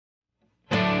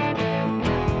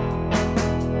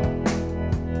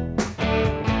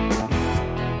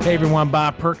Hey everyone,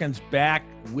 Bob Perkins back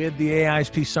with the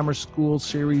AA-ISP Summer School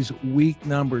Series, week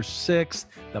number 6,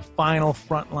 the final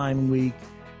frontline week,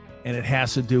 and it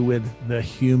has to do with the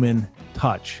human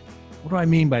touch. What do I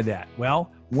mean by that?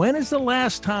 Well, when is the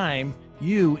last time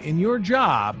you, in your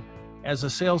job as a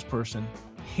salesperson,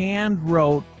 hand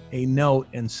wrote a note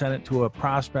and sent it to a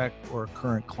prospect or a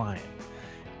current client?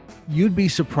 You'd be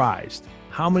surprised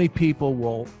how many people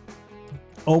will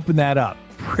open that up.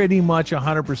 Pretty much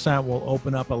 100% will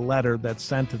open up a letter that's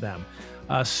sent to them.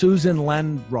 Susan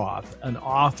Lendroth, an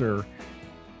author,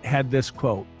 had this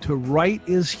quote: "To write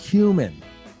is human,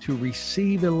 to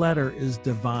receive a letter is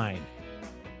divine."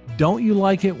 Don't you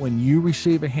like it when you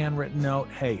receive a handwritten note?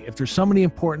 Hey, if there's somebody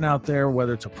important out there,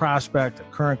 whether it's a prospect, a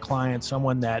current client,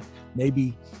 someone that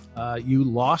maybe you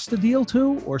lost a deal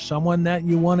to, or someone that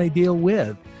you want a deal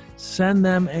with, send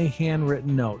them a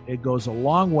handwritten note. It goes a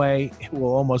long way. It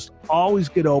will almost always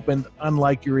get opened,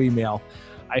 unlike your email.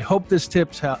 I hope this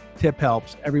tip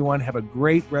helps. Everyone have a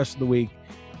great rest of the week.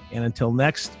 And until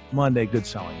next Monday, good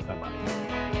selling. Bye-bye.